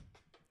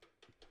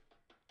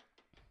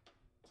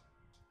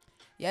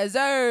Yes,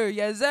 sir.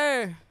 Yes,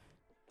 sir.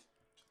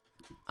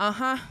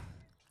 Uh-huh.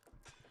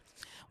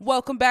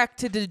 Welcome back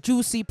to the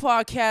Juicy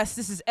Podcast.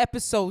 This is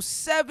episode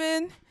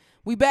 7.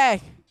 We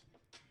back.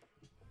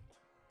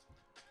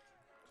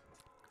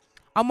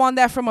 I'm on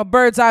that from a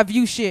bird's eye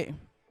view shit.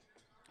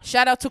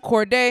 Shout out to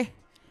Corday.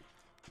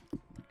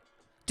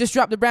 Just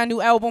dropped a brand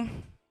new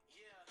album.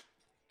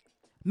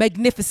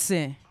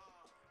 Magnificent.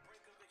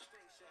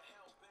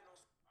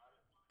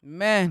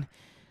 Man,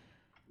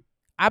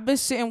 I've been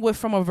sitting with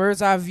from a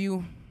bird's eye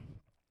view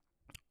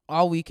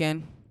all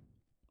weekend.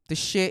 The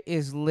shit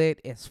is lit.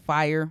 It's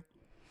fire.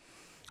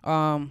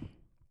 Um,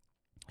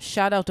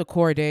 Shout out to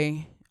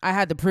Corday. I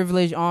had the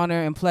privilege,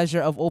 honor, and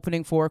pleasure of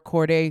opening for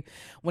Corday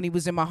when he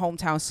was in my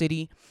hometown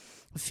city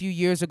a few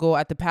years ago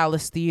at the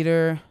Palace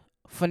Theater.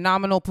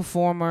 Phenomenal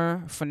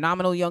performer,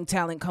 phenomenal young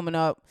talent coming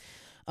up.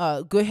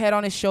 Good head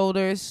on his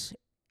shoulders.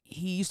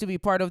 He used to be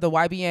part of the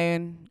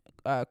YBN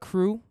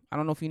crew. I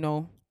don't know if you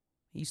know.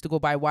 He used to go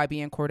by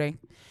YBN Corday.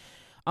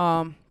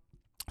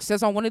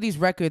 Says on one of these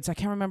records, I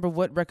can't remember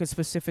what record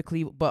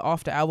specifically, but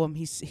off the album,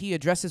 he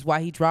addresses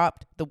why he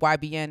dropped the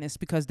YBN. It's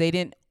because they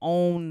didn't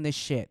own the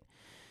shit.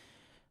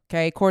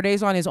 Okay,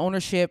 Corday's on his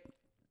ownership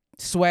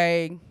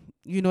swag.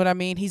 You know what I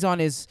mean? He's on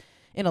his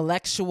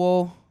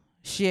intellectual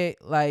shit.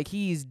 Like,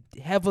 he's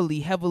heavily,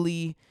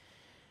 highly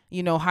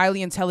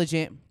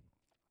intelligent.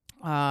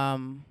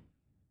 For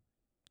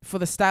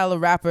the style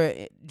of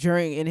rapper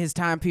in his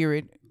time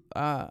period.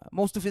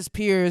 Most of his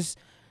peers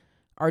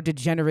are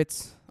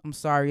degenerates. I'm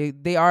sorry.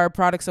 They are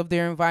products of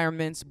their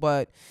environments,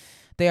 but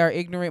they are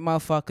ignorant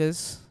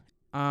motherfuckers.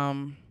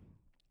 And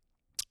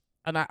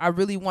I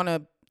really want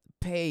to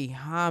pay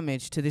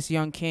homage to this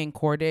young king,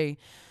 Corday.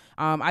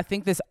 I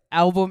think this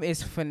album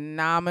is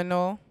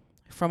phenomenal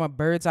from a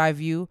bird's eye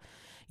view.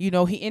 You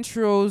know, he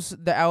intros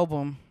the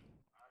album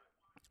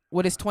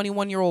with his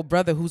 21-year-old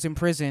brother who's in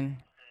prison.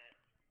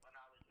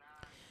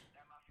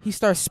 He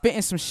starts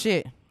spitting some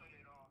shit.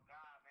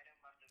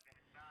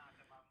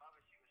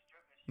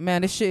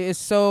 Man, this shit is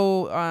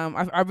so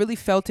I really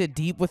felt it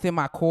deep within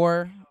my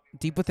core,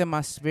 deep within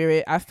my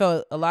spirit. I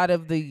felt a lot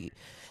of the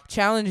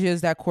challenges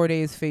that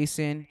Corday is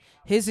facing,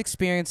 his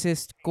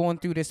experiences going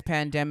through this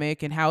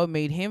pandemic and how it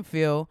made him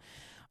feel.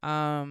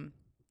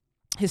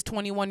 His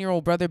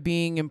 21-year-old brother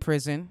being in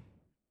prison,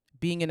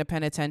 being in a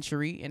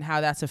penitentiary, and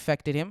how that's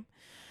affected him.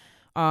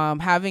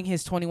 Having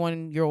his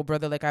 21-year-old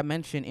brother, like I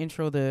mentioned,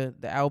 intro the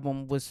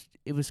album was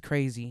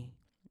crazy.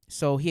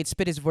 So he had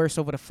spit his verse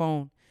over the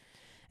phone,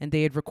 and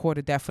they had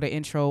recorded that for the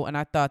intro, and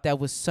I thought that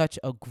was such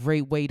a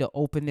great way to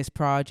open this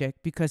project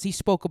because he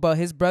spoke about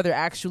his brother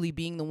actually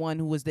being the one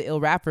who was the ill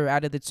rapper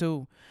out of the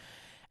two,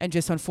 and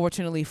just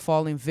unfortunately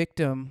falling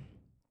victim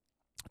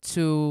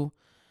to,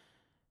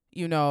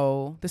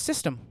 the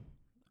system.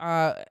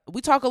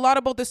 We talk a lot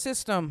about the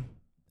system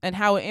and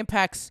how it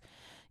impacts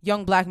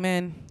young black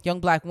men, young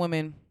black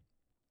women,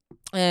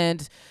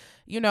 and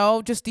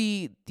just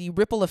the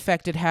ripple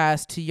effect it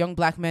has to young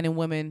black men and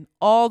women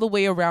all the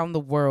way around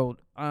the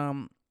world.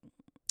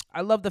 I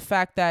love the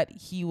fact that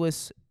he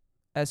was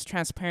as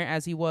transparent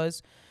as he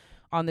was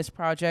on this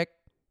project.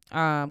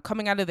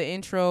 Coming out of the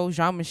intro,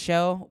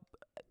 Jean-Michel,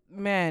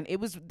 man,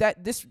 it was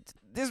that this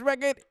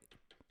record,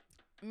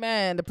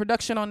 man, the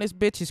production on this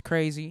bitch is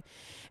crazy.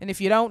 And if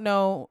you don't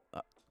know,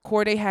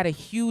 Corday had a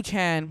huge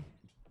hand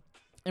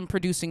in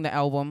producing the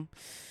album,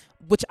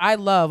 which I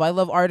love. I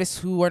love artists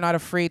who are not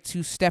afraid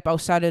to step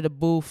outside of the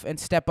booth and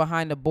step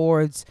behind the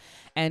boards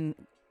and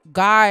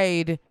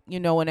guide,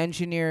 an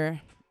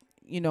engineer,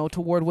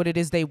 toward what it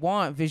is they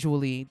want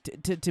visually,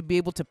 to be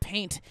able to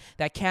paint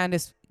that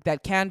canvas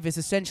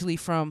essentially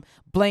from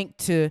blank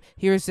to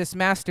here's this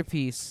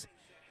masterpiece.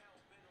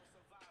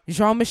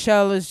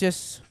 Jean-Michel is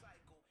just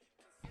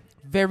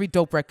very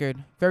dope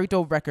record. Very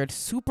dope record.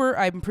 Super,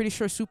 I'm pretty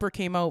sure Super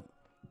came out,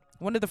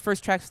 one of the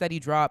first tracks that he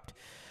dropped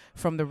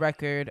from the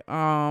record.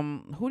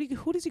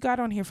 Who does he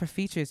got on here for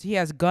features? He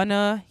has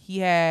Gunna. He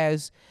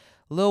has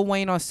Lil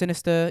Wayne on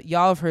Sinister.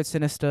 Y'all have heard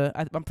Sinister.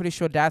 I'm pretty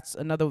sure that's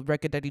another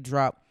record that he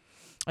dropped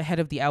ahead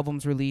of the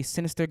album's release.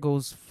 Sinister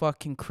goes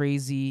fucking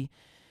crazy.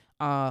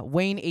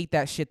 Wayne ate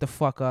that shit the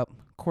fuck up.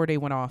 Corday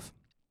went off.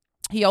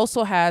 He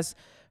also has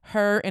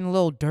her and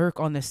Lil Durk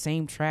on the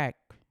same track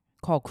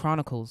called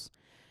Chronicles,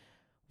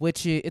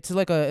 which it's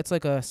like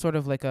a sort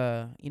of like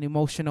an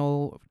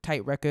emotional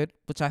tight record,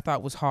 which I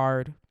thought was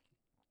hard.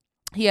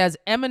 He has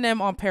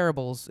Eminem on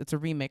Parables. It's a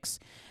remix.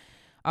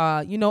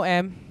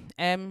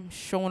 M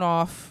showing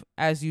off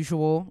as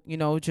usual.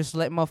 Just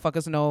let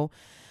motherfuckers know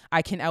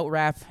I can out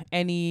rap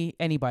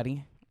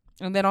anybody.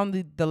 And then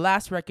on the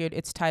last record,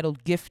 it's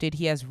titled Gifted.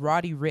 He has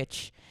Roddy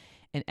Ricch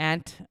and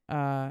Ant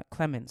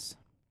Clemens.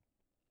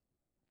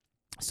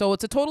 So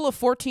it's a total of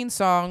 14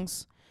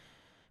 songs,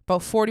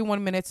 about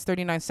 41 minutes,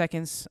 39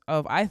 seconds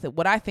of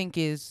what I think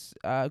is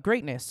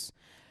greatness.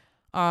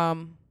 I'll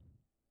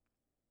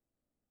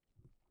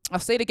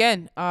say it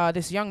again.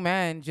 This young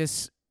man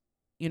just,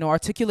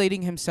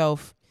 articulating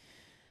himself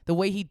the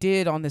way he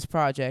did on this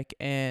project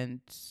and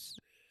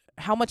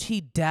how much he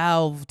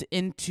delved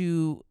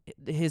into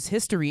his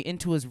history,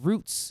 into his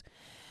roots,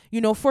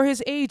 for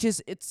his age,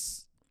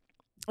 it's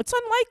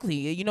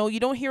unlikely. You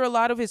don't hear a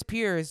lot of his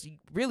peers,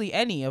 really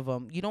any of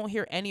them. You don't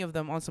hear any of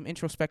them on some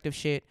introspective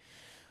shit,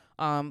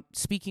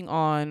 speaking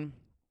on,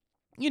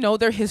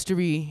 their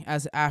history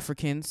as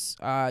Africans.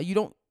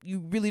 You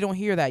really don't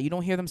hear that. You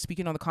don't hear them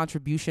speaking on the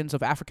contributions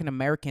of African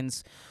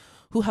Americans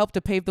who helped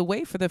to pave the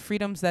way for the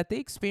freedoms that they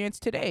experience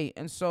today.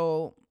 And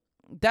so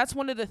that's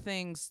one of the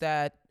things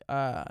that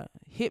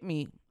hit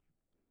me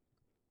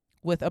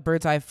from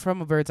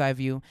a bird's eye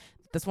view.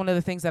 That's one of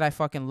the things that I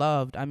fucking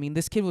loved. I mean,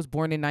 this kid was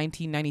born in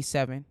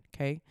 1997,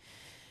 okay?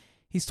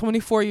 He's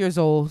 24 years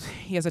old.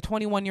 He has a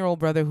 21-year-old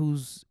brother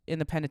who's in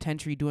the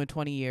penitentiary doing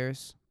 20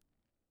 years.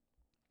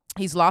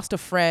 He's lost a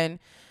friend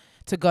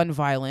to gun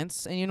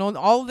violence. And,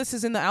 all of this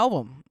is in the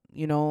album.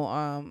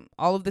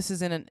 All of this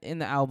is in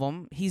the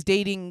album. He's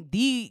dating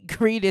the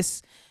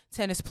greatest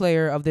tennis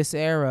player of this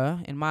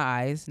era, in my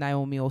eyes,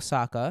 Naomi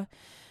Osaka.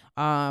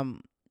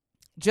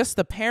 Just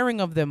the pairing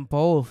of them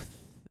both,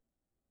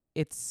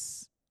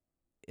 it's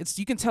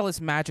you can tell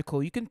it's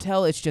magical. You can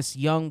tell it's just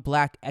young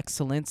black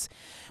excellence,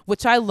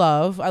 which I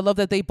love. I love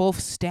that they both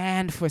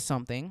stand for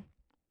something.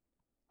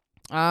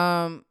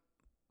 I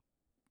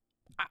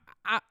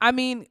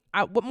mean,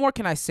 what more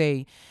can I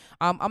say?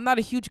 I'm not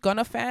a huge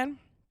Gunna fan,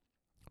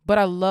 but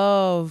I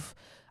love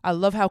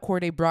how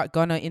Cordae brought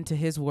Gunna into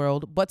his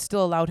world, but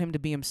still allowed him to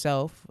be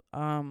himself.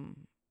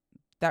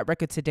 That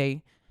record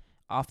Today,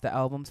 off the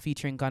album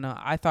featuring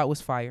Gunna, I thought was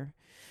fire.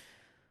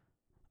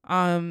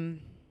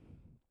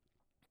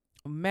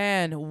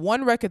 Man,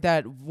 one record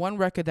that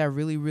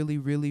really, really,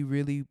 really,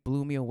 really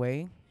blew me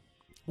away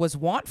was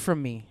Want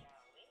From Me.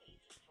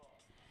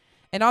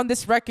 And on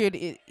this record,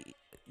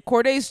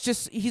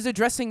 Cordae's he's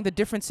addressing the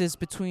differences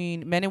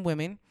between men and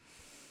women,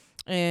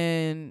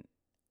 and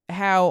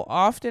how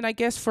often, I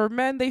guess, for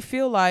men, they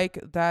feel like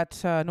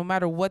that no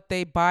matter what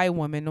they buy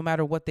women, no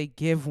matter what they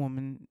give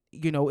women,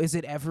 is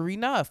it ever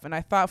enough? And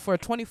I thought for a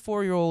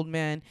 24-year-old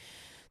man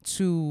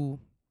to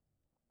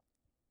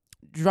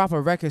drop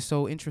a record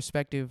so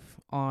introspective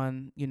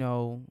on,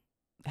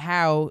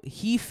 how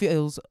he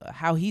feels,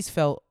 how he's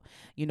felt,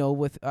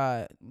 with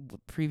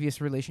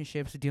previous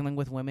relationships, dealing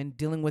with women,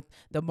 dealing with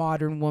the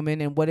modern woman,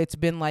 and what it's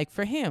been like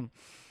for him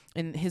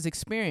in his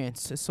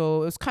experience.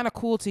 So it was kind of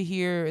cool to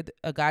hear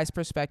a guy's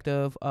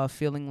perspective of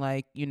feeling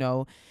like,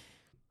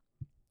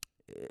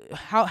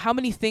 how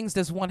many things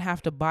does one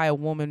have to buy a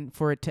woman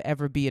for it to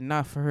ever be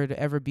enough, for her to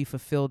ever be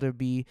fulfilled, or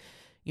be,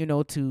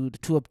 to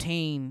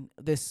obtain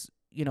this,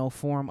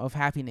 form of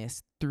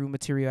happiness through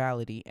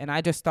materiality. And I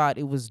just thought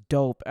it was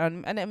dope.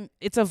 And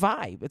it's a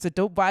vibe. It's a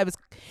dope vibe.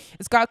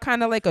 It's got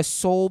kind of like a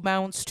soul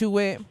bounce to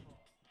it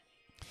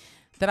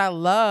that I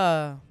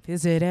love.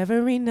 Is it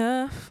ever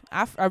enough?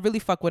 I really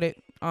fuck with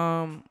it.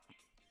 Now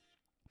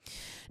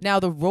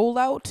the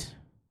rollout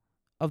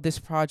of this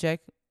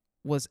project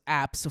was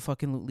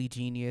absolutely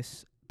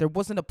genius. There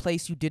wasn't a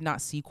place you did not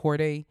see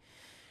Cordae.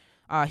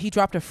 He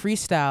dropped a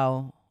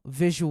freestyle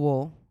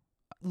visual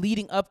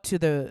leading up to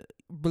the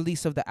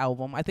release of the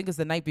album. I think it's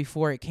the night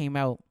before it came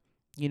out.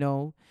 He's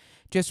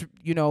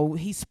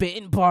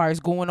spitting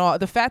bars going on.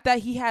 The fact that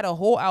he had a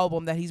whole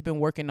album that he's been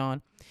working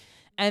on,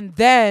 and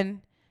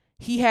then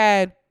he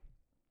had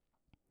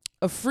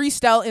a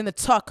freestyle in the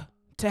tuck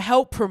to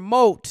help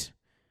promote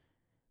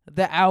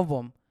the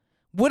album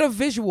with a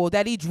visual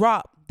that he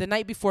dropped the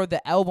night before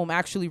the album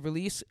actually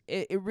released.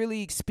 It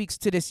really speaks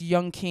to this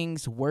young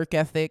king's work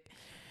ethic.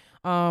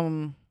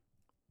 I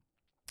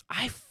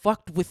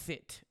fucked with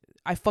it.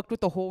 I fucked with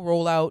the whole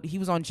rollout. He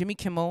was on Jimmy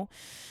Kimmel,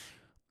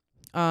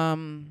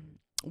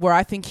 where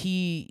I think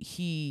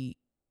he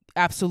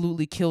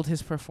absolutely killed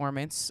his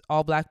performance.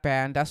 All black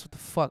band. That's what the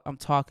fuck I'm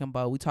talking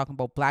about. We talking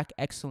about black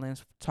excellence.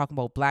 We're talking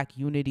about black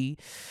unity.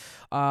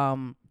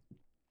 So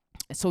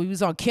he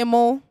was on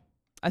Kimmel.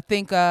 I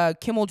think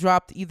Kimmel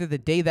dropped either the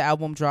day the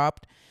album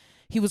dropped.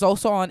 He was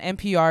also on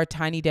NPR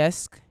Tiny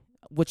Desk,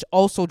 which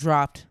also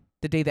dropped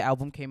the day the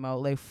album came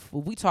out. Like,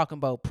 we talking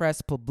about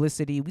press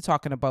publicity. We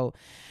talking about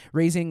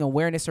raising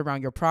awareness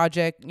around your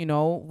project.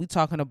 We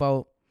talking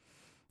about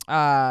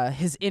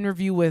his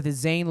interview with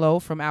Zane Lowe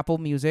from Apple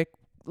Music.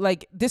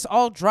 Like, this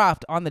all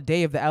dropped on the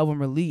day of the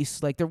album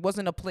release. Like, there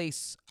wasn't a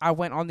place I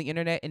went on the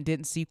internet and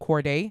didn't see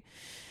Cordae.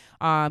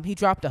 He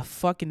dropped a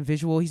fucking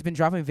visual. He's been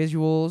dropping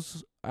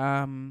visuals.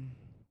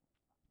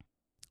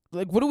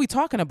 Like, what are we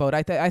talking about?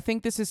 I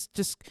think this is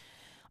just,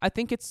 I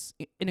think it's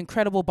an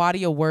incredible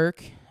body of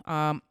work.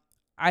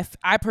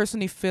 I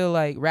personally feel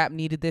like rap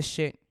needed this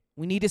shit.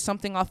 We needed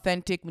something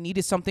authentic. We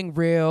needed something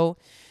real.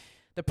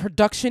 The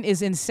production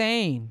is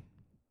insane.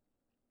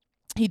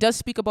 He does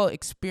speak about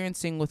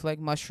experiencing with like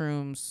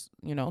mushrooms,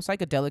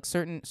 psychedelics,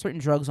 certain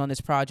drugs on this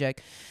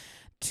project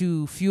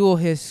to fuel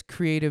his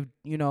creative,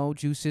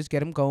 juices,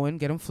 get him going,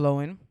 get him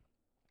flowing.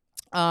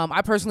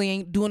 I personally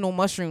ain't doing no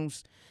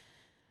mushrooms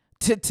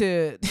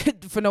to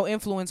for no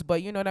influence,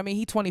 but you know what I mean?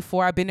 He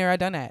 24. I've been there, I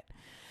done that.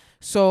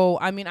 So,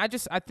 I mean, I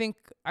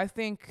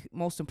think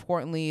most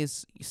importantly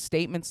is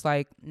statements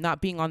like not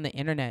being on the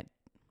internet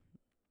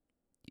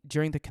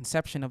during the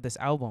conception of this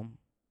album,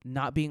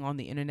 not being on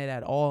the internet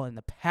at all, and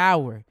the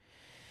power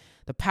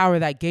the power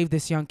that gave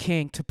this young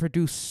king to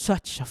produce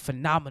such a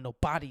phenomenal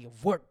body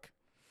of work.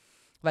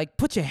 Like,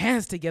 put your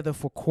hands together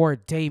for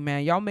Corday,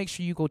 man. Y'all make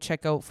sure you go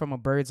check out From a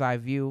Bird's Eye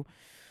View.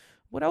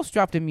 What else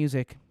dropped in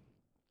music?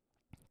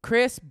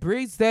 Chris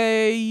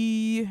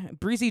Breezy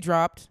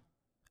dropped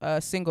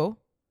a single.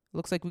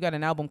 Looks like we got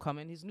an album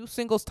coming. His new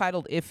single's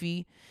titled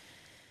Iffy.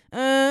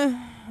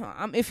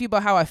 I'm iffy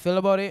about how I feel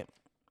about it.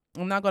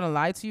 I'm not gonna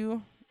lie to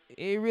you.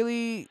 It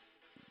really,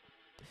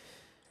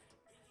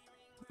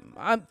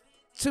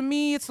 to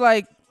me, it's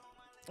like,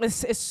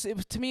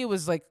 to me, it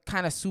was like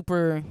kind of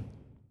super.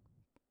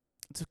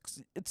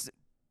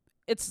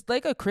 It's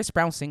like a Chris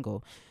Brown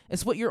single.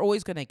 It's what you're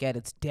always gonna get.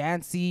 It's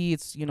dancey.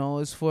 It's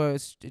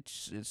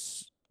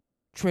it's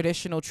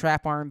traditional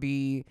trap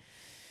R&B.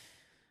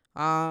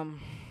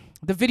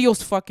 The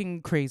video's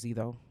fucking crazy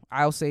though.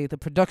 I'll say the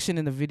production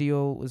in the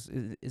video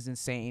is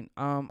insane.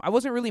 I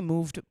wasn't really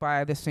moved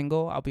by the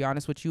single. I'll be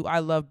honest with you. I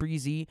love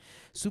Breezy,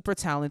 super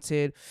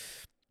talented,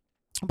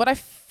 but I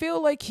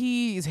feel like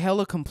he's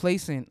hella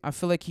complacent. I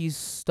feel like he's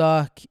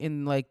stuck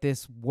in like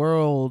this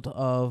world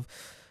of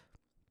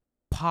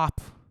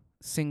pop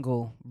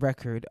single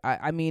record.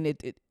 I mean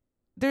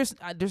there's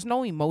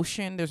no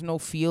emotion, there's no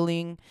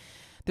feeling,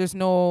 there's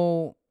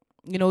no,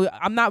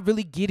 I'm not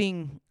really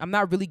getting an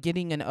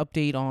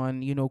update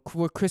on,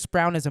 where Chris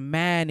Brown as a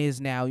man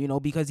is now,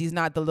 because he's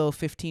not the little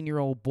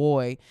 15-year-old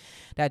boy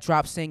that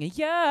drops singing,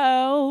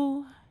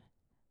 yo,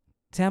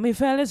 tell me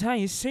fellas how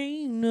you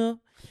sing.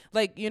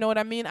 Like, you know what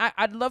I mean?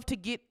 I'd love to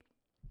get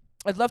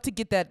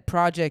that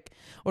project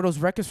or those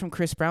records from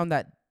Chris Brown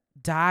that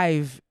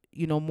dive,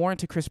 more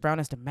into Chris Brown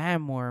as the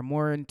man,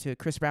 more into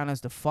Chris Brown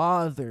as the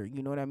father,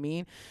 you know what I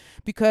mean?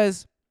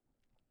 Because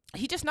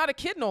he's just not a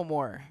kid no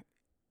more.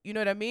 You know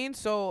what I mean?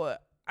 So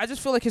I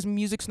just feel like his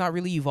music's not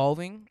really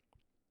evolving.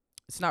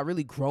 It's not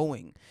really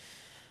growing.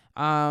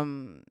 I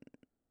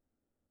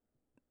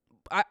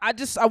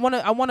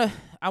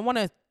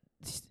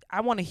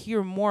want to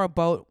hear more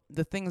about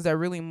the things that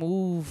really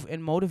move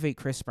and motivate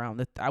Chris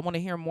Brown. I want to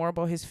hear more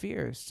about his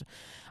fears.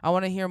 I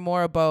want to hear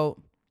more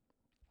about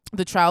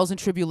the trials and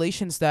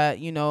tribulations that,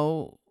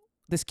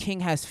 this king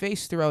has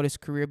faced throughout his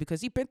career,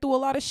 because he's been through a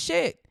lot of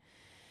shit.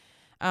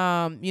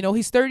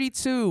 He's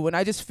 32, and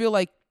I just feel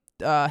like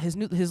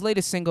his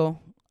latest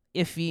single,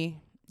 Iffy,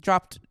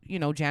 dropped,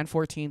 Jan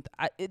 14th.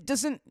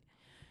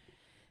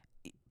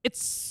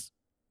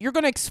 You're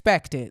gonna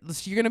expect it.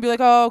 You're gonna be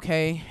like, oh,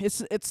 okay.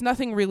 It's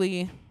nothing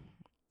really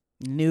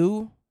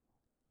new.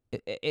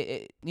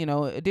 It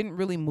didn't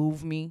really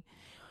move me.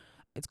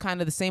 It's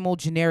kind of the same old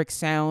generic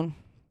sound.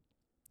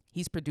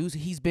 He's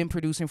been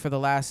producing for the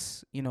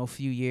last,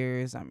 few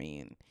years. I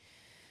mean,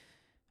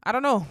 I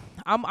don't know.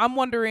 I'm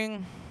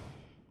wondering.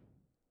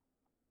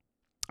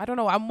 I don't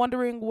know. I'm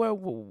wondering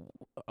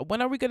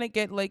when are we gonna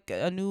get like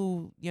a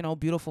new,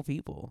 Beautiful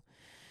People?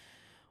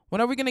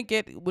 When are we gonna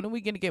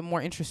get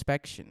more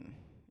introspection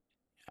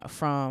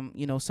from,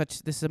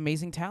 this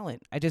amazing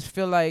talent? I just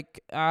feel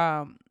like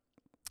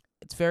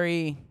it's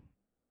very,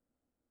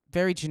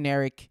 very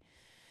generic.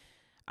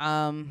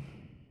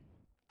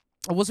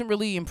 I wasn't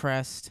really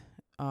impressed.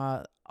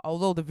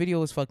 Although the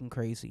video was fucking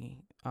crazy.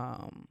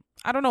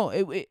 I don't know.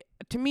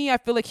 To me, I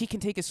feel like he can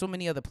take it so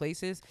many other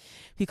places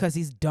because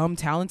he's dumb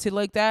talented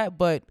like that.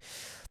 But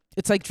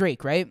it's like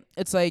Drake, right?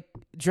 It's like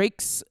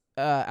Drake's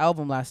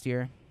album last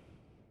year.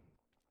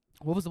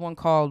 What was the one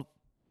called?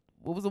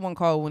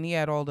 When he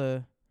had all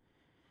the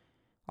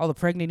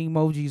pregnant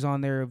emojis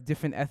on there of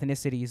different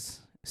ethnicities?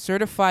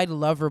 Certified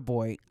Lover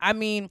Boy. I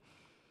mean,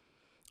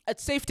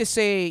 it's safe to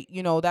say,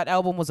 that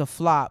album was a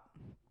flop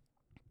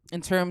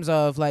in terms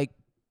of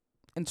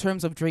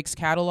Drake's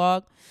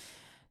catalog.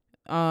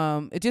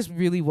 It just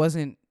really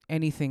wasn't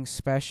anything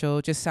special.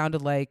 It just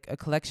sounded like a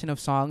collection of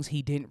songs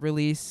he didn't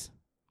release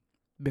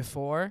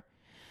before.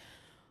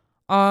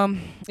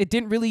 It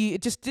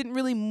just didn't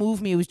really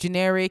move me. It was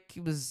generic.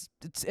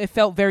 It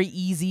felt very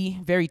easy,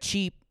 very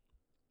cheap.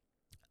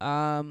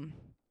 And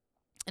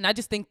I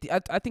just think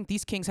I think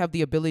these kings have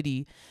the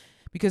ability,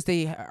 because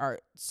they are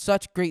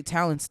such great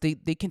talents.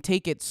 They can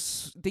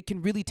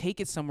really take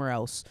it somewhere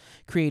else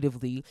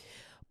creatively.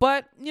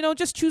 But,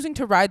 just choosing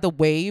to ride the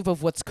wave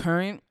of what's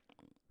current,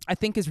 I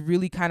think is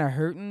really kind of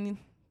hurting.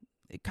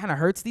 It kind of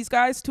hurts these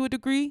guys to a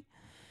degree,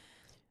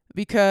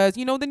 because,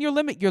 then you're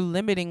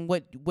limiting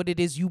what it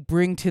is you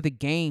bring to the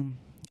game.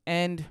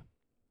 And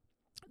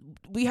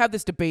we have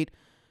this debate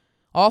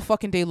all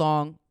fucking day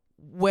long.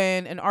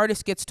 When an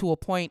artist gets to a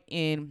point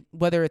in,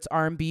 whether it's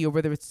R&B or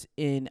whether it's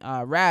in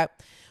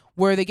rap,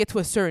 where they get to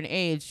a certain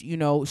age,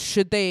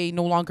 should they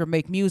no longer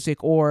make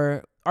music,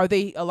 or are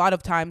they a lot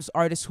of times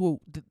artists who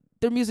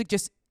their music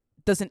just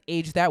doesn't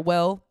age that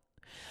well,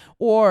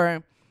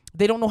 or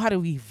they don't know how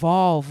to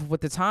evolve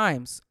with the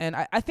times? And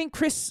I think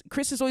Chris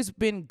has always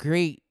been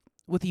great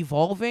with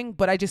evolving,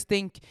 but I just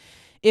think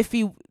if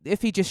he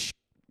just,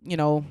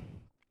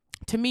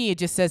 to me, it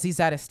just says he's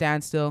at a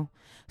standstill.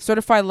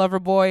 Certified Lover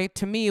Boy,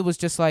 to me, it was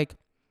just like,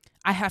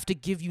 I have to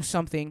give you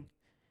something,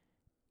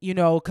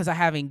 because I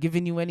haven't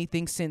given you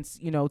anything since,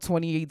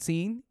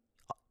 2018.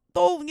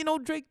 Though,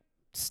 Drake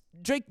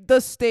Drake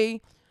does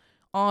stay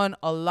on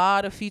a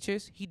lot of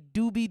features. He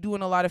do be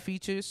doing a lot of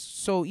features.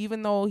 So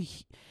even though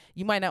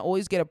you might not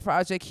always get a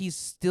project, he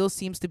still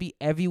seems to be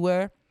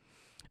everywhere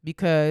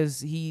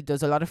because he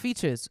does a lot of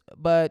features.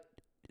 But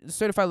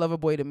Certified Lover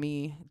Boy to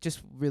me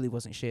just really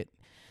wasn't shit.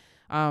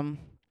 Um,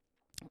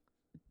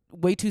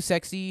 Way Too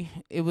Sexy.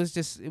 It was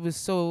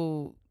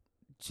so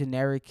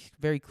generic,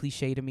 very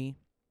cliche to me.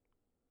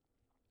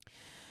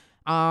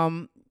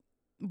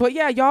 But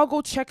yeah, y'all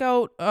go check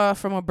out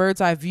From a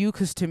Bird's Eye View,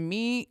 because to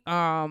me,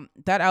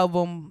 that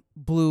album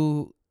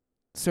blew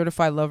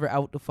Certified Lover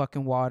out the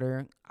fucking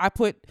water.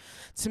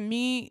 To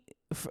me,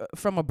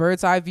 From a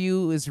Bird's Eye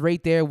View is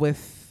right there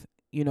with,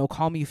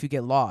 Call Me If You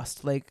Get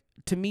Lost. Like,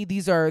 to me,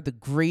 these are the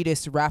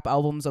greatest rap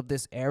albums of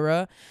this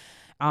era.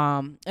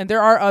 And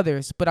there are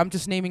others, but I'm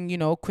just naming,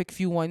 quick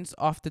few ones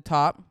off the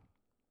top.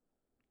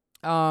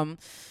 I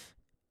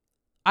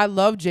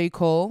love J.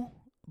 Cole,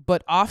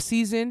 but Off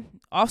Season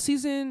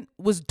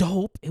was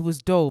dope. It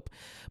was dope,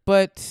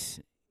 but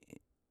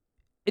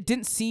it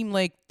didn't seem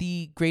like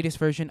the greatest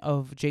version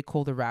of J.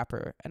 Cole the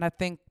rapper. And I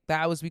think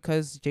that was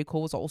because J.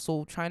 Cole was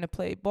also trying to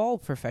play ball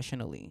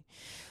professionally.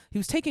 He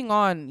was taking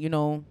on,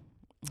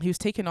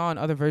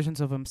 other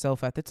versions of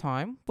himself at the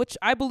time, which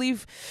I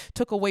believe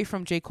took away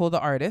from J. Cole the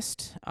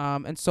artist.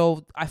 And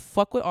so I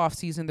fuck with Off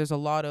Season. There's a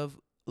lot of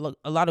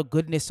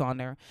goodness on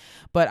there,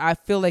 but I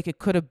feel like it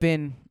could have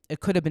been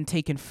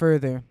taken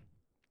further.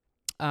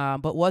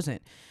 But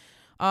wasn't.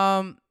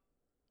 Nas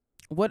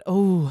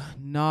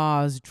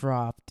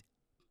dropped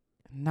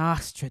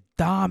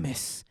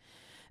Nostradamus.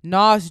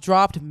 Nas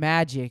dropped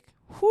Magic.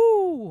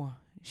 Whoo,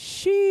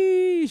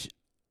 sheesh.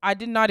 I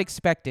did not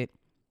expect it,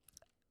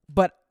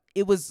 but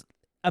it was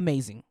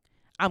amazing.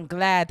 I'm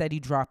glad that he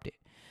dropped it.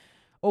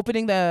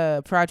 Opening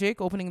the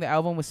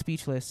album was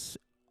Speechless.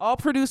 All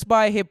produced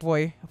by Hit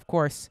Boy, of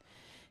course.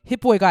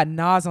 Hit Boy got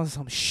Nas on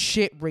some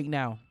shit right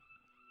now.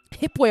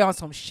 Hit Boy on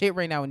some shit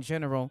right now in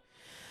general.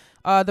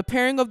 The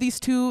pairing of these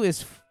two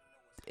is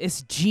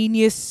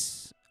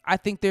genius. I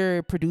think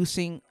they're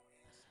producing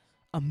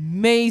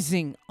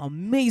amazing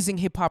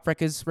hip hop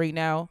records right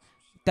now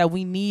that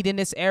we need in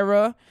this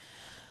era.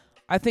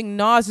 I think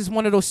Nas is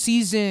one of those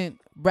seasoned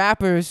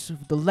rappers,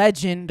 the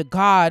legend, the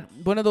god,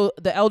 one of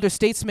the elder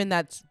statesmen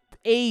that's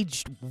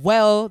aged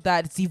well,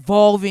 that's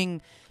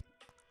evolving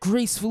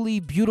gracefully,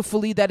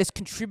 beautifully, that is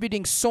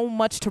contributing so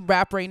much to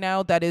rap right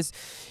now, that is,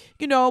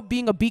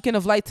 being a beacon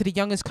of light to the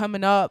youngest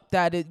coming up,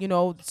 that is,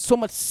 so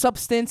much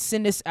substance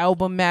in this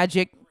album,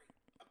 Magic.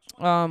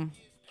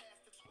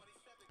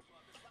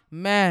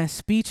 Man,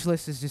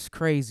 Speechless is just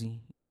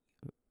crazy.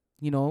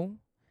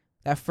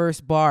 That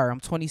first bar, I'm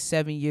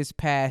 27 years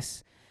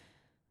past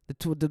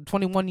the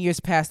 21 years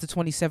past the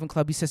 27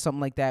 club. He said something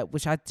like that,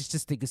 which I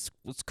just think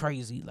was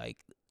crazy. Like,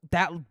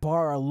 that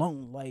bar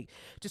alone, like,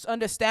 just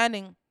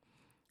understanding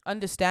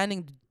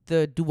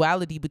the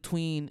duality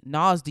between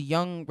Nas, the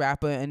young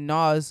rapper, and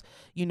Nas,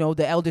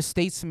 the elder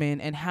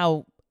statesman, and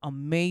how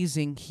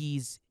amazing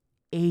he's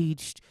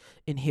aged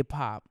in hip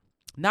hop.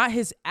 Not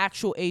his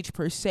actual age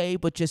per se,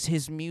 but just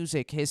his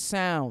music, his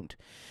sound,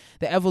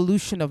 the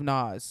evolution of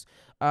Nas.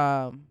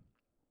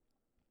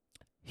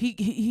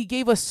 He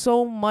gave us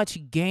so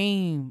much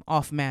game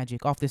off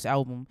Magic, off this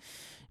album.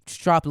 It's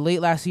dropped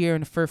late last year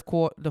in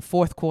the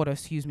fourth quarter,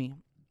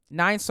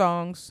 9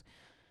 songs.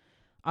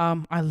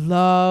 I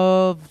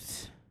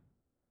loved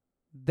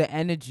the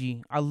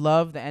energy.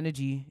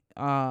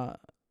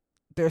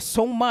 There's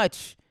so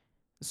much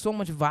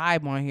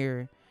vibe on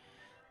here.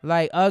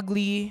 Like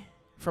Ugly,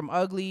 from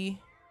Ugly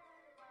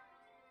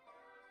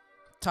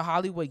to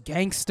Hollywood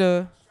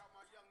Gangsta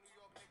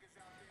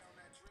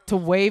to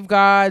Wave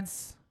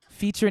Gods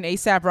featuring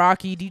ASAP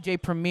Rocky,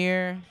 DJ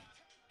Premier.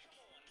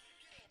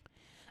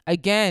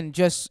 Again,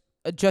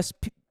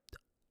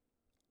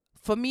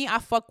 for me, I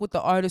fuck with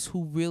the artists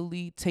who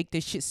really take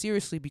this shit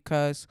seriously,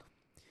 because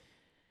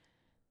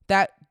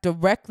that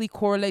directly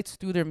correlates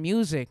through their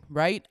music,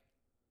 right?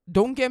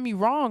 Don't get me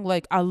wrong.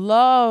 Like, I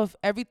love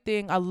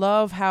everything. I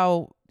love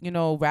how,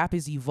 rap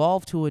has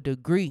evolved to a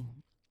degree.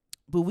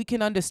 But we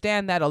can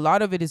understand that a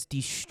lot of it is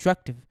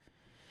destructive.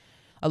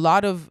 A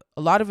lot of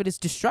it is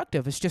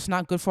destructive. It's just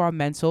not good for our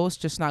mental. It's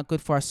just not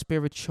good for our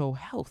spiritual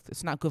health.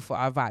 It's not good for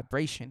our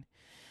vibration.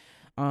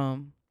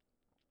 And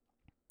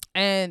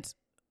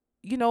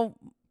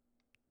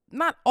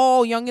not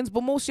all youngins,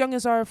 but most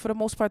youngins are, for the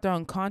most part, they're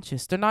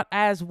unconscious. They're not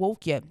as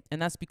woke yet.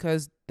 And that's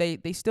because they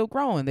still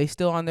growing. They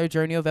still on their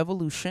journey of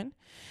evolution.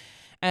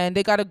 And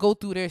they got to go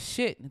through their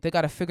shit. They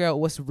got to figure out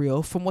what's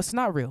real from what's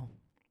not real.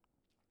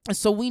 And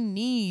so we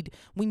need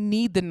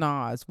the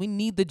Nas. We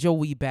need the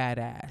Joey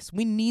Badass.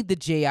 We need the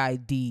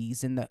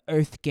JIDs and the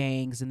Earth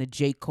Gangs and the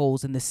J.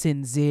 Coles and the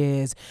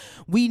Sinzeres.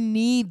 We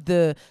need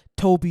the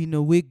Toby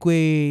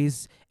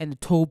Nwigwes and the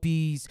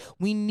Tobys.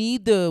 We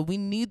need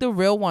the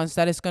real ones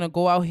that is going to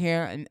go out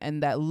here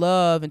and that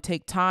love and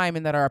take time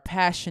and that are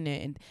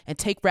passionate and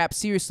take rap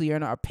seriously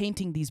and are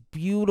painting these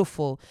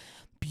beautiful,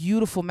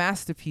 beautiful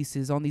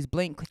masterpieces on these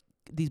blank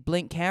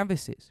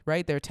canvases,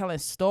 right? They're telling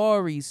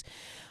stories.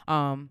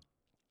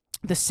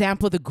 the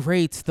Sample the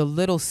Greats, the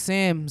Little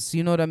Sims,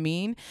 you know what I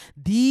mean?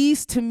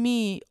 These to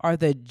me are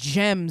the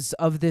gems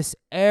of this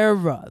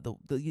era. The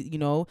you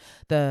know,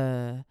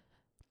 the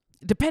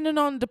depending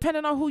on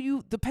who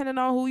you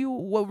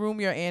what room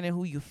you're in and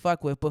who you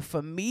fuck with. But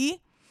for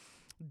me,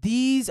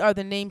 these are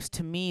the names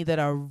to me that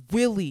are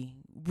really,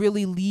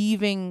 really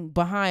leaving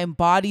behind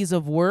bodies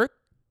of work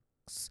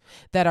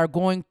that are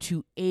going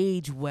to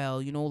age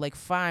well, you know, like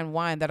fine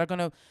wine, that are going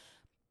to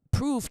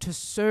prove to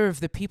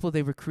serve the people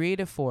they were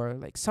created for.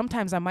 Like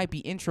sometimes I might be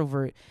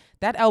introvert.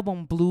 That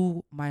album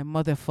blew my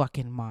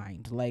motherfucking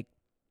mind. Like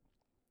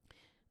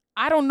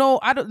I don't know,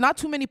 not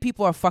too many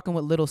people are fucking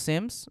with Little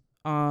Sims.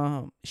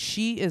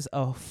 She is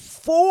a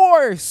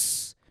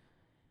force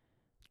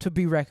to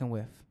be reckoned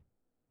with.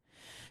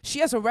 She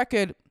has a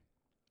record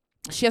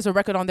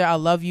on there, I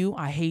Love You,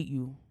 I Hate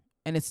You.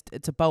 And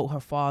it's about her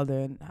father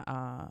and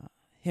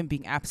him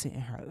being absent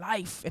in her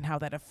life and how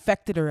that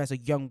affected her as a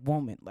young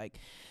woman. Like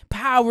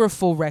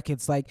powerful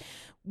records. Like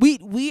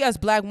we as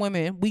black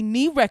women, we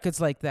need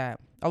records like that.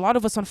 A lot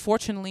of us,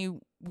 unfortunately,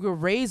 we were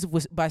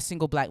raised by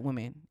single black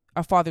women.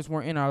 Our fathers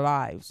weren't in our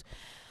lives.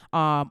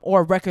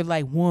 Or a record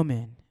like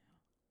Woman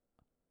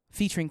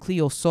featuring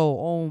Cleo Soul.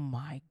 Oh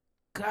my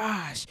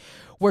gosh.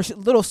 Where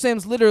Little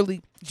Sims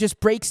literally just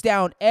breaks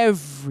down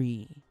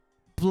every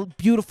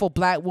beautiful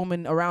black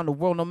woman around the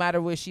world, no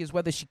matter where she is,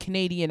 whether she's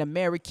Canadian,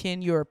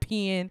 American,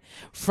 European,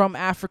 from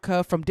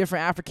Africa, from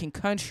different African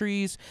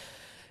countries.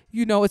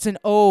 You know, it's an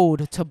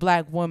ode to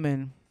black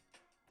women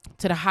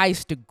to the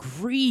highest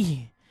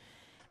degree.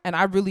 And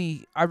I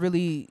really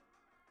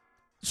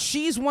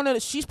she's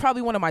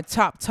probably one of my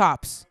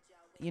tops.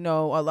 You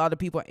know, a lot of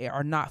people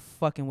are not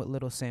fucking with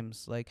Little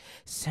Sims. Like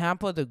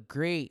Sample the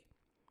Great.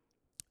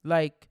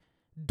 Like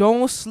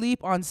don't sleep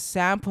on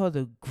Sample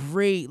the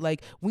Great.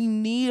 Like we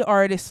need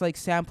artists like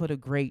Sample the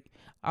Great.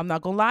 I'm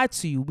not gonna lie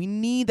to you. We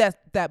need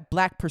that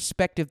black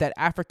perspective, that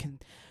African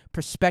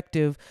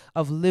perspective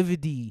of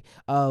livity,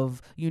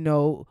 of, you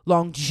know,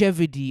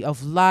 longevity,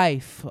 of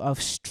life, of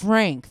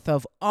strength,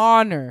 of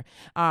honor.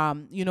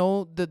 You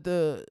know,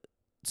 the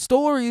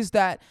stories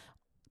that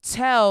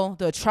tell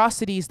the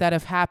atrocities that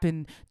have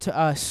happened to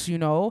us, you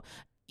know,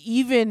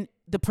 even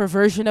the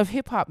perversion of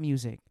hip hop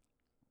music.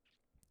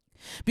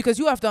 Because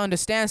you have to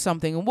understand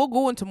something, and we'll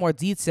go into more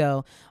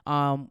detail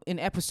in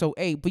episode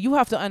 8, but you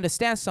have to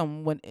understand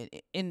something. When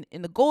in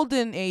the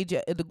golden age,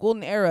 the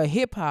golden era of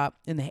hip hop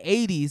in the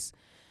 80s,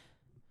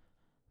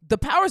 the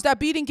powers that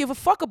be didn't give a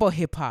fuck about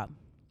hip hop.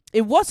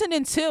 It wasn't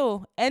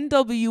until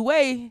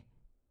NWA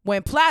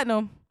went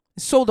platinum,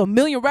 sold 1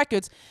 million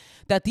records,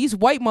 that these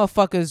white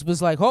motherfuckers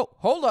was like, oh,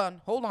 hold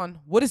on.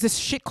 What is this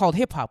shit called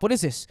hip hop? What is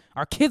this?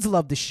 Our kids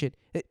love this shit.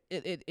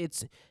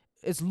 It's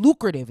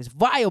lucrative. It's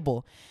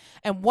viable.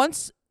 And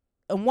once,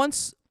 you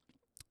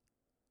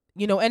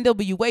know,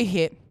 NWA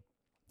hit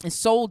and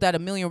sold that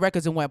 1 million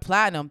records and went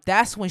platinum,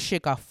 that's when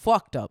shit got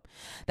fucked up.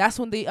 That's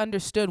when they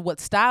understood what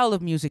style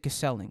of music is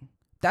selling.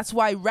 That's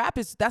why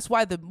that's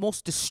why the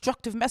most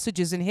destructive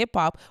messages in hip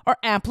hop are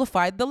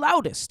amplified the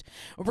loudest.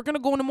 We're going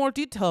to go into more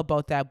detail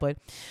about that, but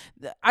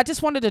I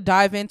just wanted to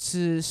dive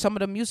into some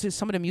of the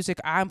music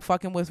I'm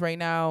fucking with right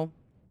now.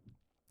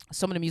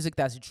 Some of the music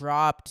that's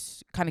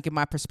dropped, kind of give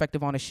my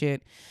perspective on the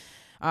shit.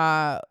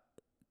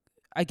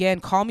 Again,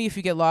 Call Me If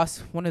You Get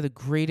Lost, one of the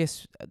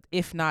greatest,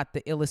 if not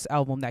the illest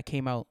album that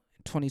came out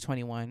in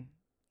 2021.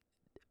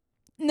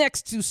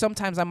 Next to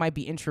Sometimes I Might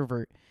Be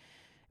Introvert.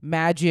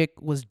 Magic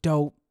was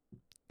dope.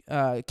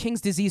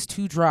 King's Disease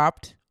 2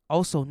 dropped.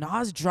 Also,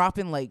 Nas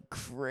dropping like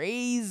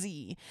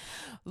crazy.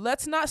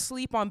 Let's not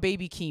sleep on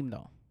Baby Keem,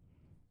 though.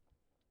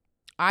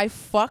 I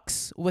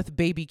fucks with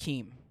Baby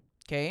Keem,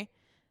 okay?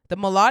 The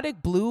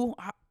melodic blue,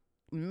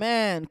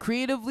 man,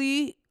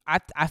 creatively,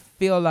 I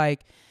feel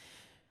like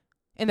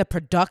in the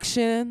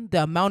production,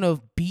 the amount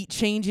of beat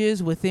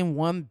changes within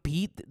one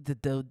beat,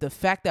 the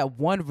fact that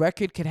one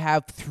record could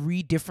have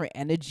 3 different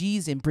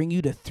energies and bring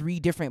you to 3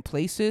 different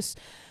places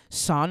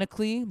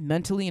sonically,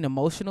 mentally, and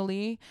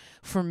emotionally,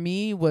 for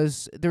me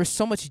there's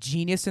so much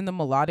genius in the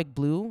melodic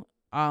blue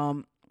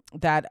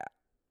that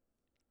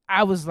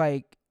I was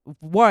like,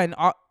 one,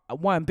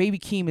 Baby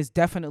Keem is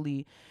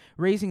definitely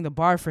raising the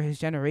bar for his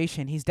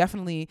generation. He's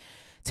definitely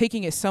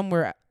taking it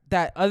somewhere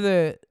that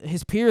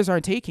his peers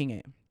aren't taking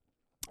it.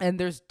 And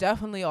there's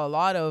definitely a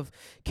lot of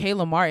K.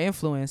 Lamar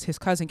influence, his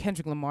cousin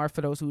Kendrick Lamar,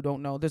 for those who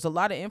don't know. There's a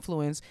lot of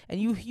influence, and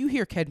you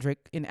hear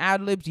Kendrick in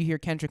ad-libs, you hear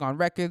Kendrick on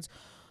records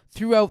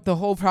throughout the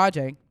whole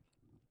project.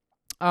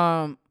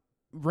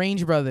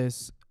 Range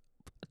Brothers,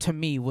 to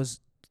me,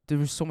 there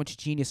was so much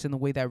genius in the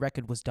way that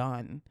record was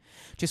done.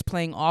 Just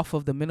playing off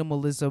of the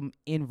minimalism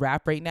in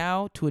rap right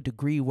now to a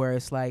degree where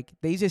it's like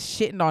they just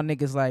shitting on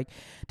niggas like,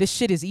 this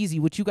shit is easy.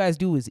 What you guys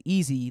do is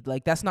easy.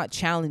 Like, that's not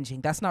challenging.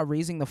 That's not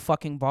raising the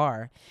fucking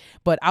bar.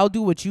 But I'll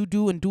do what you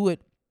do and do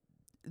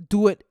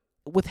it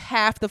with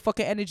half the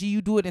fucking energy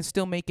you do it and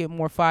still make it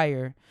more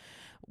fire,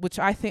 which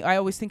I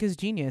always think is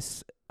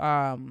genius.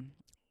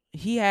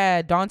 He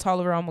had Don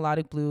Toliver on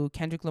Melodic Blue,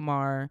 Kendrick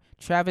Lamar,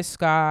 Travis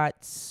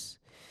Scott.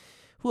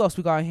 Who else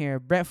we got in here?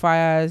 Brent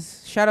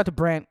Faiyaz. Shout out to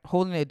Brent,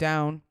 holding it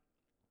down.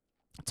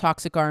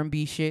 toxic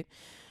R&B shit.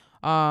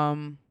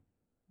 Um,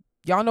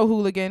 y'all know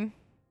Hooligan.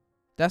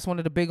 That's one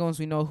of the big ones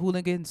we know.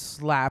 Hooligan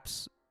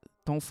slaps.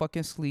 Don't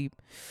fucking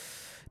sleep.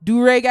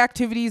 Do-rag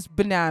activities,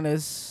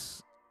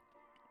 bananas.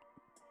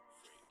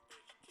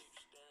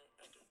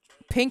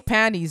 Pink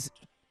Panties.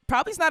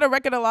 Probably not a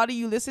record a lot of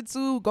you listen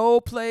to. Go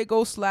play,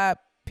 go slap.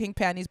 Pink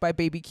Panties by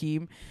Baby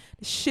Keem.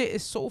 This shit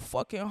is so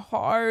fucking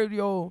hard,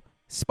 yo.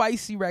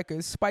 Spicy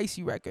records.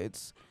 Spicy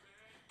records.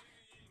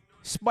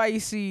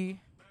 Spicy.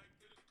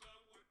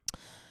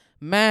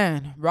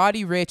 Man,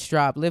 Roddy Ricch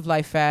dropped Live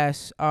Life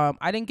Fast.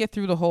 I didn't get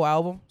through the whole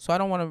album, so I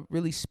don't want to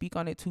really speak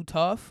on it too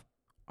tough.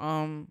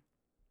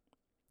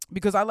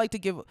 Because I like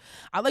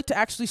to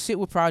actually sit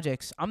with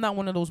projects. I'm not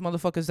one of those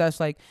motherfuckers that's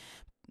like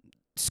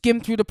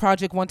skim through the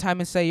project one time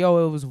and say,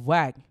 yo, it was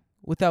whack.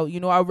 Without,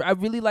 I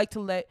really like to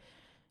let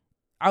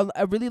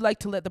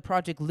the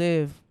project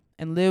live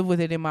and live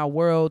with it in my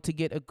world to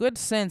get a good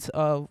sense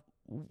of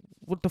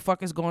what the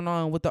fuck is going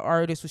on, what the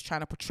artist was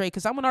trying to portray.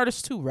 Because I'm an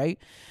artist too, right?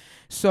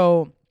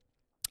 So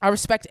I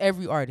respect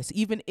every artist,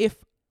 even if,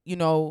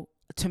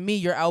 to me,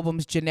 your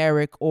album's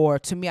generic, or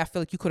to me, I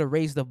feel like you could have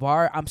raised the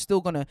bar. I'm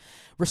still going to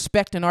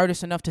respect an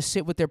artist enough to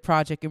sit with their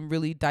project and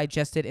really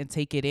digest it and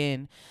take it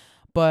in.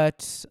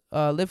 But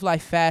Live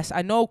Life Fast,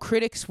 I know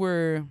critics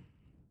were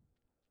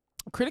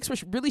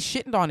really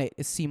shitting on it,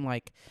 it seemed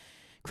like.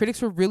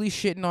 Critics were really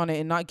shitting on it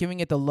and not giving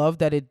it the love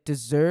that it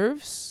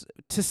deserves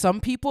to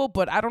some people.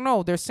 But I don't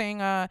know. They're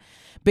saying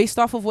based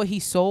off of what he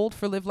sold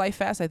for Live Life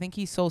Fast, I think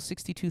he sold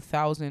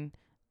 62,000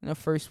 in the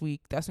first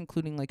week. That's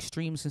including like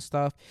streams and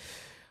stuff.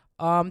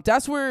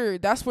 That's where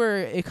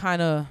it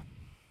kind of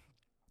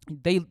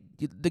the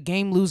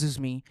game loses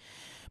me,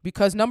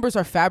 because numbers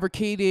are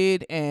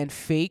fabricated and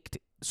faked.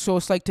 So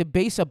it's like to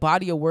base a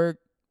body of work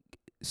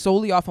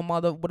solely off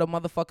what a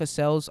motherfucker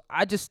sells.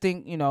 I just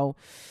think,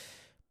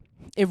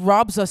 it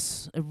robs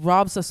us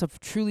of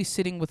truly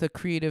sitting with a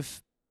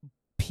creative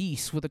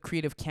piece, with a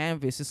creative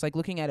canvas. It's like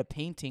looking at a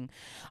painting.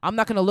 I'm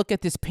not going to look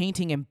at this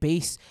painting and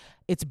base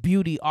its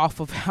beauty off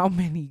of how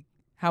many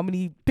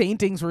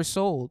paintings were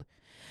sold.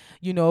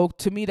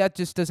 To me, that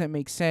just doesn't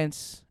make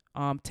sense.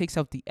 Takes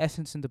out the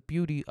essence and the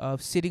beauty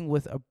of sitting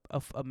with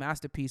a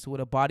masterpiece, with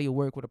a body of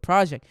work, with a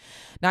project.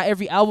 Not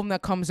every album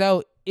that comes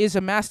out is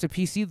a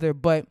masterpiece either,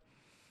 but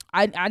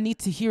I need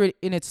to hear it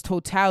in its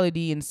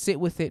totality and sit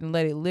with it and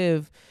let it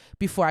live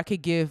before I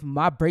could give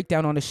my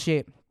breakdown on the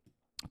shit.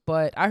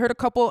 But I heard a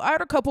couple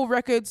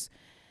records.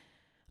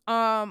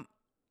 I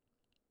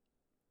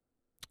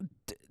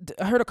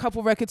heard a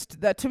couple records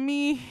that to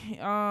me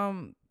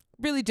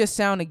really just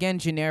sound, again,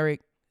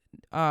 generic.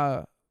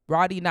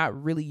 Roddy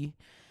not really,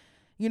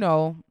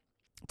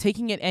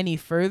 taking it any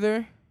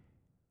further.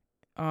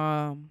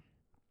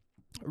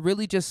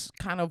 Really just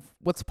kind of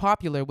what's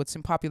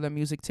in popular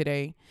music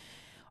today.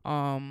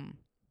 From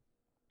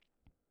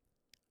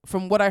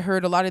what I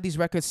heard, a lot of these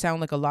records sound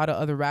like a lot of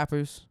other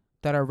rappers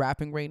that are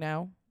rapping right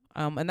now.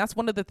 And that's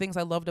one of the things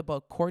I loved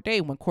about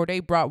Cordae. When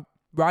Cordae brought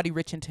Roddy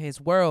Ricch into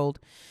his world,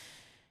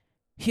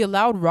 he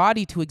allowed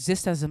Roddy to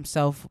exist as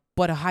himself,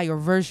 but a higher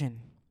version.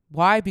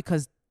 Why?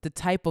 Because the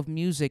type of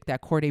music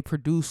that Cordae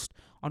produced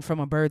on From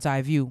a Bird's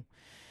Eye View.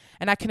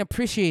 And I can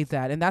appreciate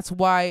that. And that's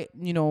why,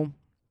 you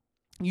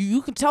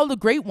can tell the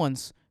great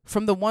ones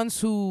from the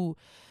ones who,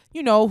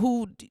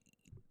 who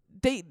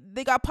they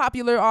got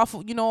popular off,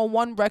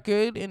 one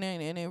record, and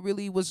it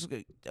really was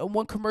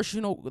one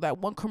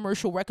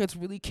commercial record's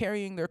really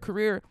carrying their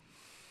career,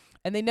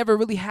 and they never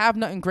really have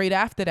nothing great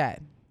after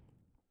that.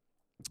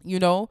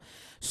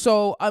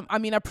 So I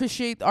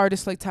appreciate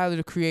artists like Tyler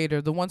the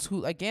Creator, the ones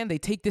who, again, they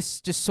take this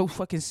just so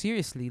fucking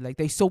seriously, like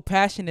they so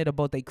passionate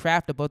about their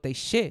craft, about their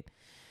shit.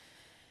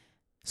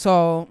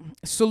 So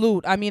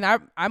salute.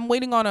 I'm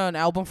waiting on an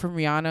album from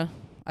Rihanna.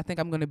 I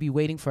think I'm going to be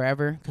waiting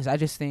forever, because I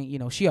just think,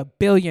 she a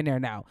billionaire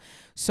now.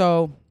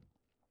 So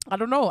I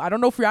don't know. I don't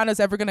know if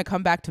Rihanna's ever going to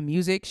come back to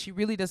music. She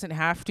really doesn't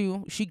have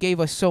to. She gave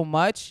us so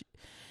much.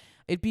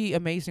 It'd be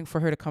amazing for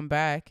her to come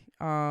back.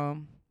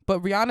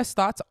 But Rihanna's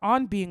thoughts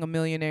on being a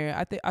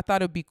millionaire, I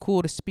thought it'd be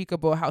cool to speak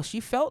about how she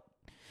felt.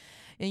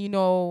 And,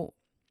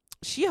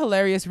 she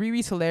hilarious.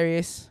 Riri's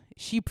hilarious.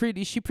 She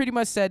pretty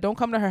much said, don't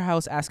come to her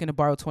house asking to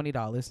borrow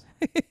 $20.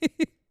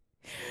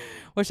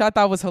 Which I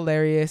thought was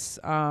hilarious.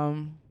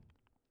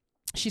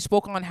 She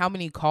spoke on how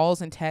many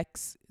calls and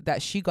texts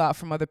that she got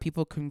from other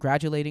people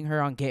congratulating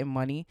her on getting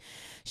money.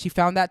 She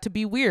found that to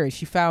be weird.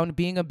 She found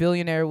being a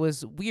billionaire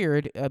was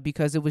weird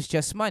because it was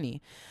just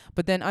money.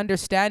 But then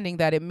understanding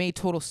that it made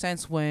total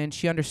sense when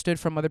she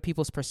understood from other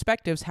people's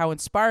perspectives how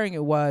inspiring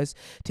it was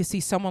to see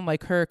someone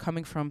like her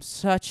coming from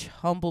such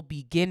humble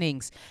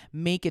beginnings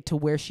make it to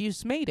where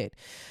she's made it.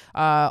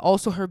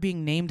 Also, her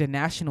being named a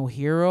national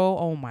hero.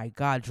 Oh my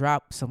God,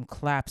 drop some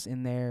claps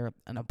in there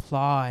and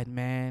applaud,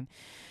 man.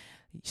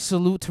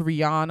 Salute to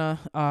Rihanna.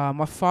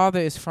 My father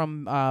is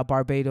from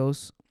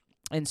Barbados,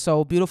 and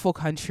so beautiful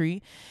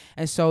country.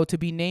 And so to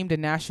be named a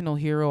national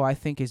hero, I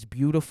think, is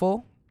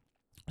beautiful.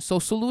 So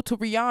salute to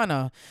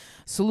Rihanna.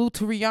 Salute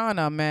to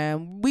Rihanna,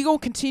 man. We gonna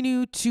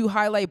continue to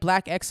highlight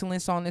black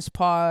excellence on this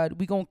pod.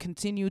 We gonna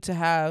continue to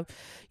have,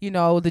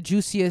 the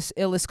juiciest,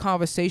 illest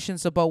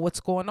conversations about what's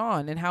going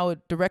on and how it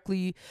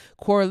directly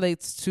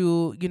correlates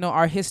to,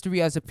 our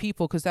history as a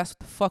people, because that's what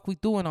the fuck we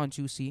doing on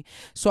Juicy.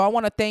 So I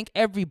want to thank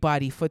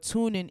everybody for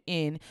tuning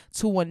in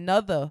to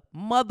another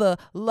mother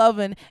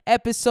loving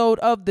episode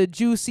of the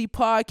Juicy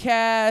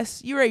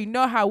Podcast. You already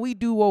know how we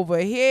do over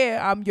here.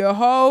 I'm your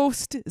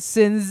host,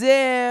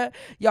 Sinzere.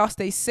 Y'all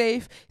stay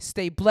safe,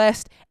 stay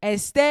blessed, and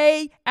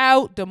stay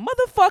out the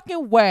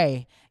motherfucking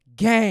way.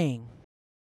 Gang.